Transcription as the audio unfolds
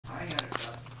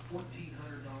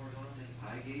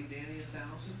gave Danny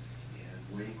 1,000, and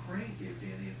Wade Crane gave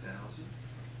Danny 1,000,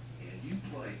 and you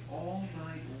played all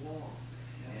night long.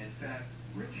 Yeah. And in fact,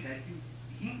 Rich had you.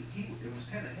 It was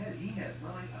 10 ahead. He had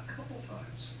 9 a couple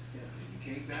times. Yeah. And you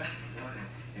came back and won it.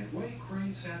 And Wade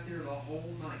Crane sat there the whole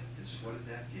night and sweated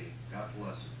that game. God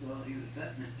bless him. Well, he was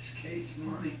betting in his case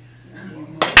money.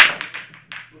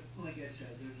 But like I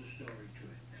said, there's a story to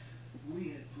it.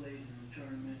 We had played in the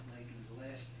tournament like in the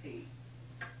last 8,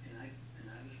 and I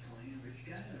was playing Rich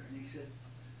Geiler, and he said,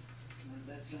 "You want to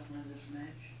bet something on this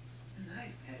match?" And I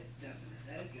had definite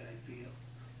agile feel,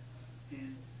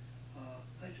 and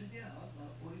I said, "Yeah,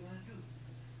 what do you want to do?"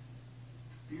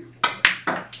 Beautiful.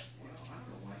 Well, I don't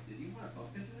know why. Did you want to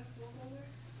bump into that 4-ball there?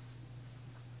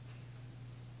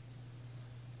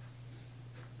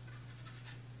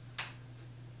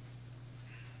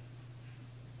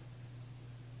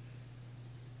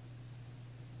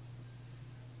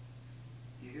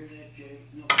 You hear that, Jay?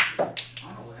 No. I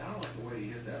don't like the way he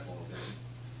hit that ball, David.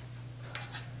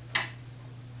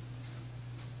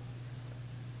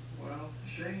 Well,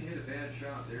 Shane hit a bad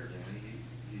shot there, Danny.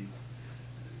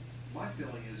 My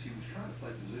feeling is he was trying to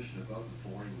play position above the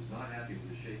 4. He was not happy with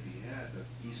the shape he had, but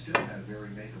he still had a very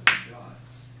makeable shot.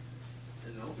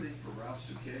 An opening for Ralph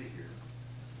Souquet here.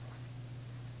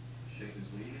 Shane is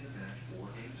leading the match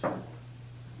 4-1.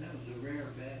 That was a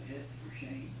rare bad hit for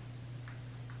Shane.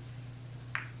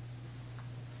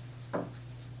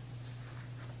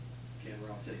 Can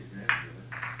Ralph take advantage of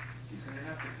it? He's going to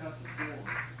have to cut the 4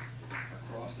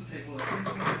 across the table. That's what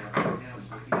he's doing right now. He's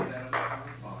looking at that other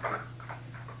front pocket.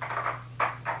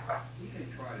 He may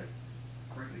try to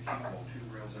bring the cue ball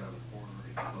 2 rails out of the corner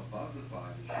and come above the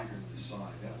 5 and shoot it to the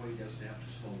side. That way he doesn't have to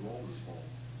slow roll this ball.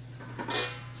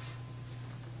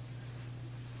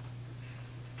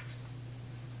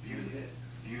 Beautiful. Hit.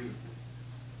 Beautiful.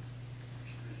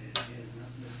 It had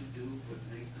nothing to do but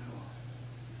make the ball.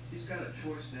 He's got a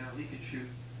choice now. He can shoot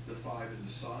the 5 in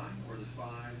the side or the 5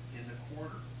 in the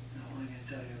corner. Now I'm going to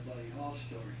tell you a Buddy Hall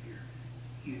story here.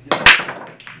 You don't shoot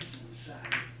it in the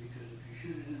side because if you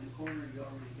shoot it in the corner, you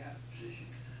already got position.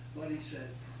 Buddy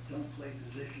said, don't play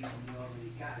position when you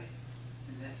already got it.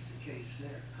 And that's the case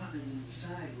there. Cutting it in the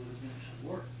side would have been some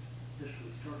work. This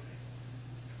was perfect.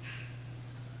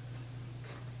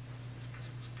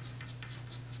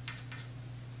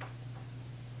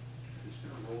 Just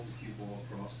going to roll the cue ball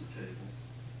across the table.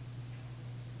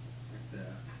 Like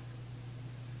that.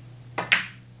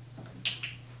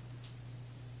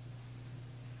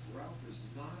 Ralph is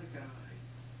not a guy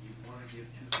you want to give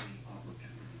too many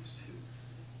opportunities to.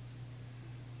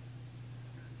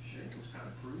 Shane was kind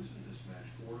of cruising in this match,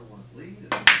 4-1 lead,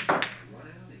 and then run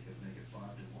out. He could make it 5-1.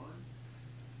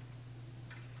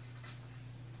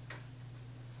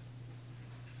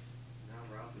 Now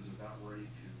Ralph is about ready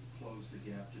to close the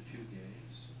gap to 2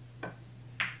 games.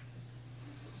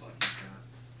 Looks like he's got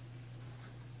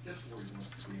just where he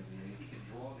wants to be in the 8. He can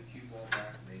draw the cue ball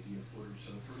back maybe a foot or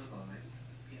so for the 9.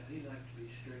 Yeah, he liked to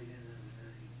be straight in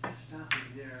and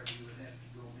stopping there, he would have to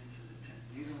go into the 10.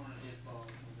 You don't want to hit balls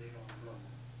when they don't roll.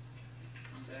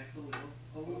 Come back a little.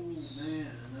 Oh, oops. Man,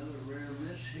 another rare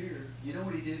miss here. You know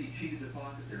what he did? He cheated the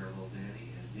pocket there a little,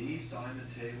 Danny. And these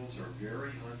diamond tables are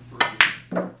very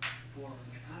unforgiving.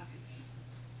 4-inch pockets.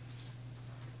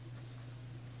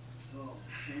 Oh,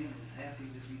 Shane was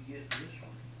happy to be getting this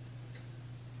one.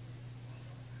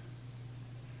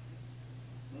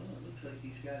 Well, it looks like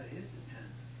he's got to hit the 10.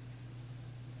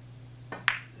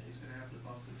 He's going to have to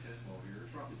bump the 10 ball here.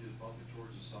 Probably just bump it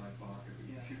towards the side pocket, but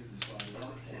you can shoot it in the side of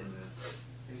the corner then.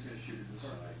 He's going to shoot it in the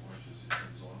side. Watch as it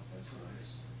comes off. That's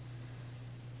nice.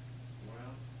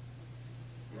 Well,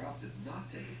 Ralph did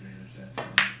not take advantage that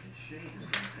time, and Shane is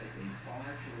going to take a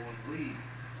 5-1 lead.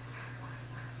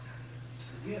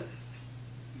 A gift.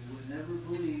 You would never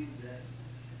believe that,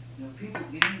 you know, people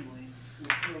gambling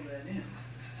will throw that in.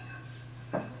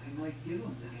 He might give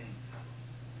them the game,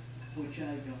 which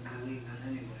I don't believe in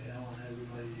anyway. I want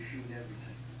everybody to shoot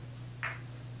everything.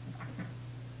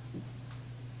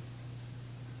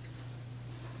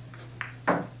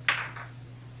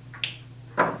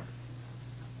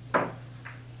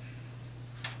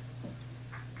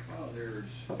 Well,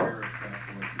 there's Eric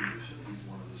Fatboy Peterson. He's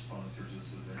one of the sponsors of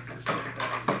this event. There's 10,000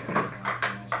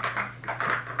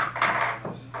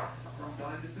 from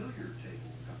Diamond Billiard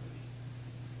Table Company.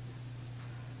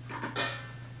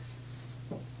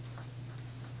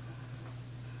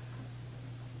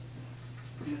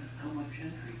 How much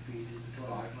entry fee did the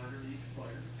 500 each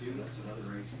player. Dude, that's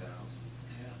another 8,000.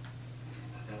 Yeah.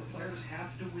 Now the players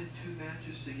have to win 2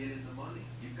 matches to get in the money.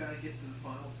 You've got to get to the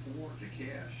final 4 to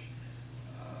cash.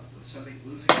 The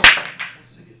losing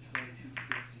finals to get $22.50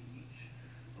 each.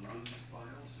 The losing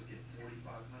finals to get $45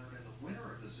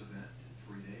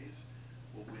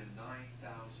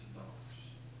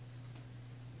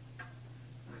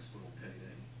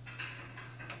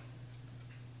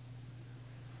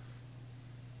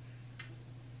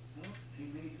 he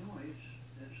made noise,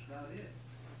 that's about it.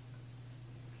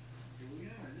 Here we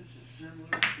are, this is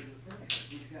similar to the first one.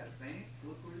 He's got a bank,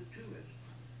 look where the 2 is.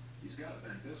 He's got to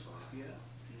bank this one. Yeah,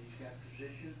 and he's got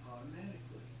position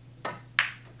automatically.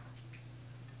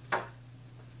 I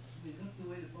mean, look the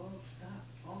way the balls stop.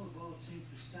 All the balls seem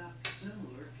to stop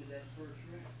similar to that first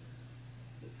rack.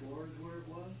 The 4 is where it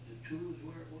was, the 2 is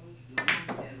where it was, the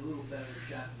 1 had a little better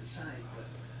shot in the side, but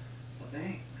a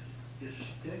bank, just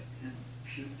stick and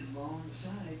shoot the ball on the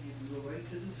side, you can go right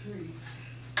to the 3.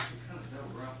 You kind of know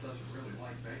Ralph doesn't really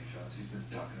like bank shots. He's been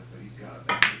ducking it, but he's got to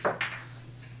bank this one.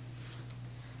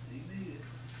 He made it.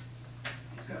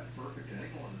 He's got the perfect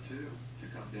angle on the 2 to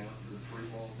come down for the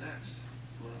 3 ball next.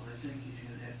 Well, I think he's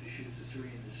gonna have to shoot the 3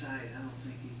 in the side. I don't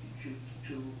think he can shoot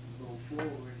the 2 and go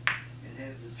forward and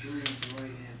have the 3 in the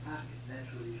right-hand pocket. That's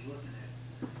what he's looking at.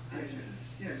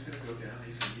 He's gonna go down.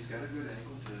 He's got a good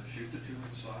angle to shoot the 2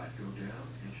 inside, go down,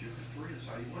 and shoot the 3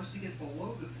 inside. He wants to get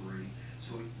below the 3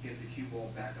 so he can get the cue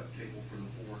ball back up table for the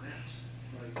 4 next.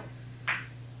 Right.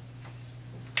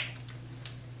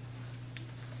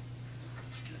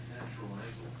 Natural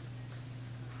angle.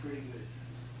 Pretty good.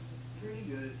 Pretty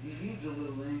good. He needs a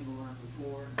little angle on the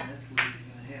 4, and that's what he's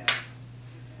gonna have.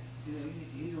 You know,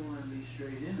 he don't wanna be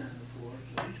straight in on the 4,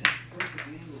 so he's got a perfect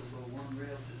angle to go 1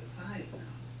 rail to the 5 now.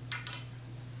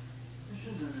 This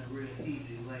isn't a real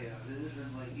easy layout. It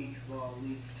isn't like each ball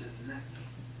leads to the next.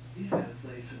 He's gotta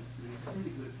play some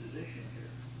pretty good position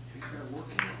here. He's got to work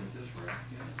a little bit this rack.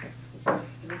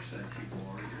 Force that cue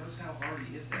ball. You notice how hard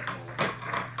he hit that ball.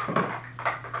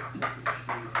 Perfect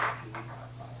speed, actually.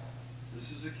 This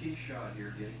is a key shot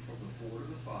here, getting from the 4 to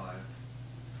the 5.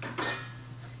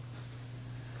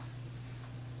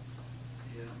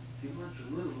 Yeah, he wants a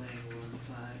little angle on the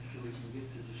 5 so he can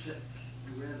get to the 6.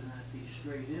 He'd rather not be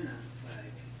straight in on the 5.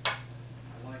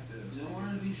 I like this. You don't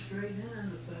want to be straight in on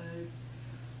the 5.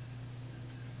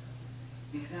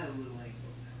 He's got a little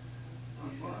angle.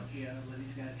 Not much. Yeah, but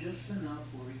he's got just enough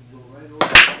where he can go right over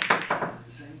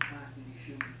the same pocket he's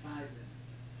shooting 5 in.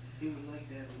 He would like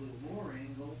to have a little more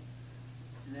angle,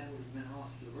 and that would have been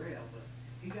off the rail, but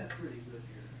he got pretty good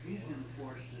here. He's going to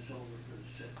force this over for the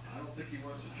 6. I don't think he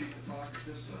wants to cheat the pocket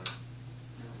this time.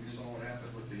 We saw what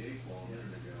happened with the 8 ball a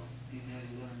minute ago. He had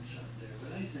to learn something there,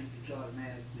 but I think it's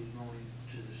automatically going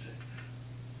to the 6.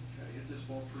 Got to hit this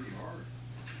ball pretty hard.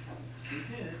 He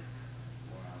did.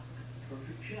 Wow.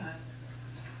 Perfect shot.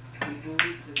 People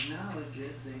acknowledge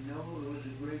it. They know it was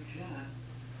a great shot.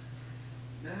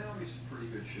 Now he's in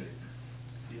pretty good shape.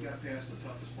 He got past the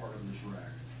toughest part of this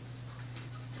rack.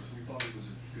 Because we thought he was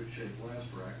in good shape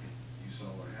last rack, and you saw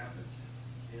what happened.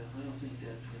 Yeah, I don't think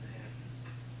that's going to happen.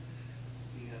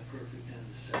 He got perfect on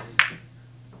the 7.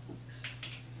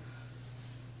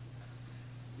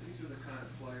 These are the kind of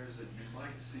players that you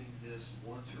might see miss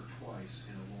once or twice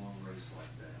in a long race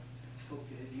like that.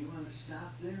 Okay, do you want to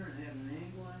stop there and have an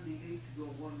angle on the 8 to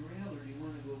go 1 rail, or do you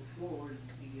want to go forward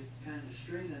and get kind of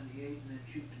straight on the 8 and then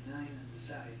shoot the 9 on the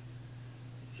side?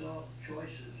 It's all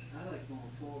choices. I like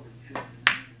going forward and shooting the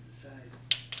 9 on the side,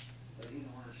 but he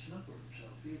don't want to snooker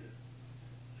himself either.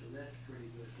 So that's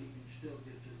pretty good. He can still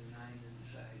get to the 9 on the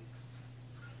side.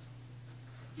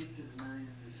 Get to the 9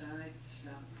 on the side,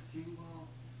 stop the cue ball,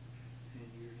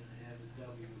 and you're going to have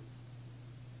a W.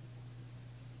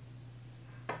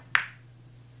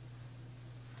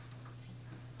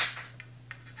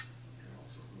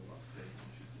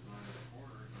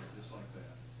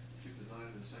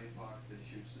 Same pocket that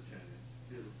he shoots the 10 in.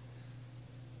 Beautiful.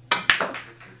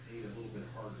 It's 8 a little bit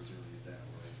harder doing it that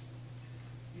way.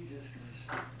 You're just going to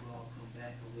stick the ball, come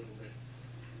back a little bit.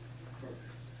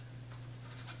 Perfect.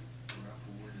 Ralph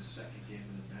will win his 2nd game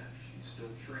of the match. He's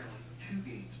still trailing 2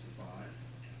 games to 5.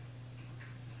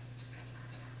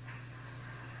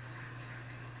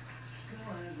 Still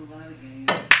has a lot of games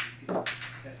he can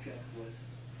catch up with.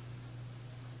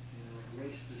 You know,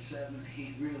 race to 7,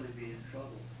 he'd really be in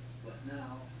trouble. But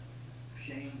now,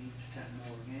 Shane needs 10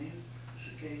 more games,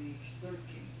 Sakay needs 13.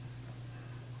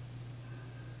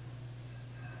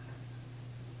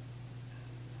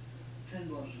 Ten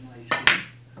was a nice game.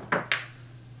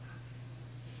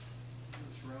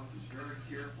 Ralph is very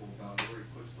careful about where he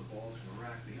puts the balls in the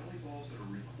rack. The only balls that are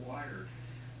required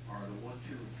are the 1,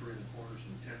 2, and 3 in the corners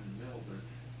and the 10 in the middle, but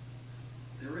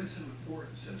there is some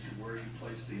importance as to where you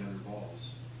place the other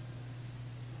balls.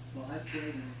 Well, I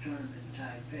played in a tournament in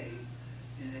Taipei,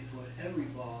 and they put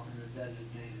every ball in the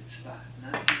designated spot,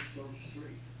 not just those 3.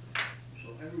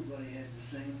 So everybody had the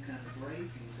same kind of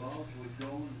break, and balls would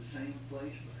go in the same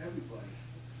place for everybody.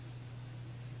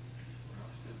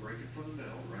 Ralph's been breaking from the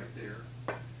middle, right there.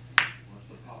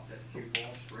 Wants to pop that cue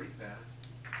ball straight back.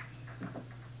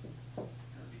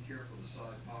 Gotta be careful of the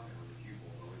side pocket on the cue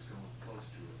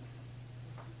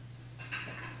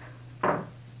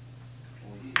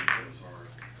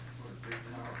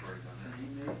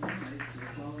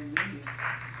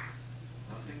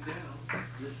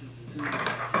soon as I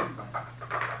came back.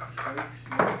 Strikes,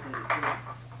 no, they were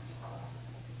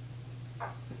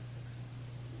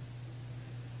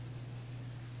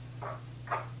Well,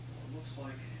 it looks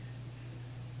like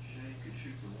Shane could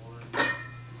shoot the one.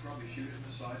 He'd probably shoot it in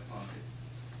the side pocket.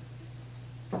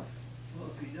 well,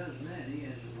 if he does that, he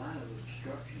has a lot of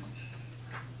obstructions.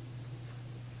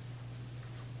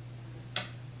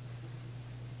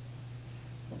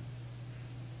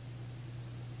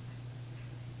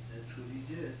 That's what he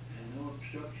did, and no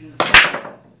obstructions.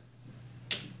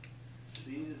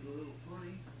 Speed is a little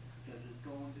funny, does it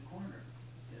go in the corner?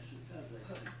 Yes, it does, I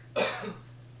think.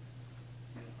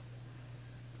 Yeah.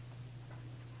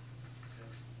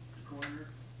 The corner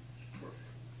is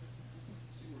perfect.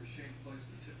 See where Shane placed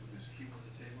the tip of his cue on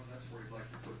the table? That's where he'd like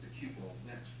to put the cue ball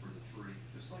next for the three.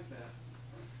 Just like that.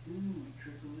 Ooh, he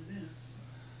trickled it in.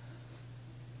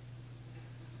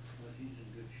 But he's in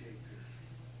good shape here.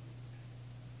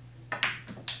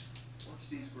 Once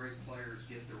these great players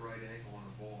get the right angle on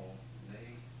the ball,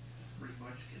 they pretty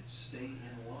much can stay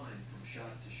in line from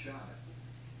shot to shot.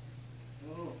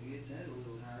 Oh, he hit that a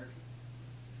little hard.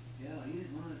 Yeah, he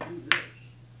didn't want to do this.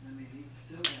 I mean, he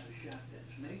still got a shot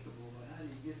that's makeable, but how do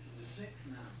you get to the six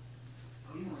now?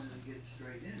 He wanted to get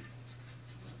straight in.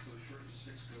 I'm not so sure the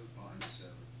six goes by the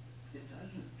seven. It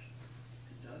doesn't.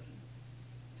 It doesn't.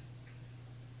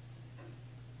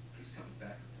 He's coming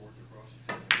back and forth across the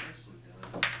table. Nicely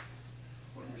done.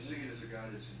 What you're seeing is a guy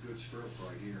that's in good stroke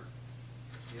right here.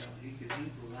 Yeah, he could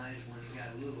improvise when he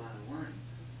got a little out of line.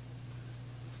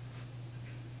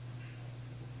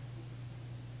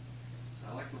 I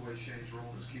like the way Shane's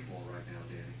rolling his cue ball right now,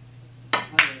 Danny. I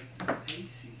like the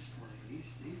pace he's playing.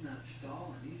 He's not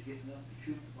stalling. He's getting up and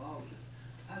shooting balls.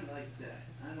 I like that.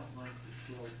 I don't like the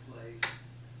slow play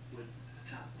with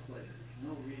top players.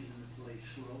 No reason to play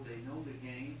slow. They know the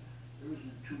game. There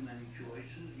isn't too many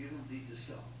choices. You don't need to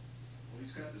stall. Well,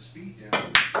 he's got the speed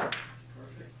down.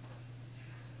 Perfect.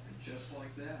 And just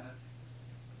like that,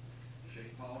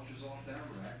 Shane polishes off that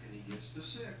rack and he gets the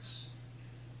six.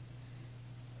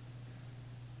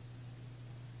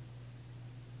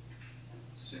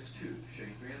 Six-two,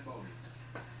 Shane Van Bonen.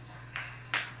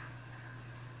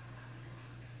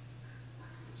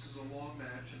 This is a long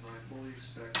match, and I fully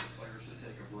expect the players to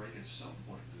take a break at some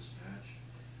point in this match.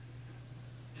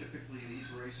 Typically,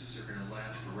 these races are going to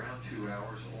last around 2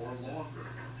 hours or longer.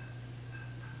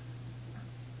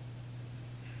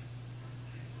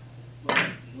 But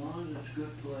as long as it's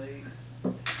good play,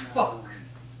 it's not boring.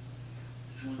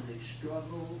 It's when they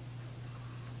struggle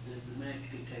that the match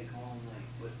could take all night,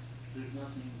 but there's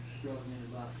nothing struggling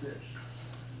about this.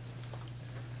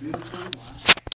 Beautiful, wow.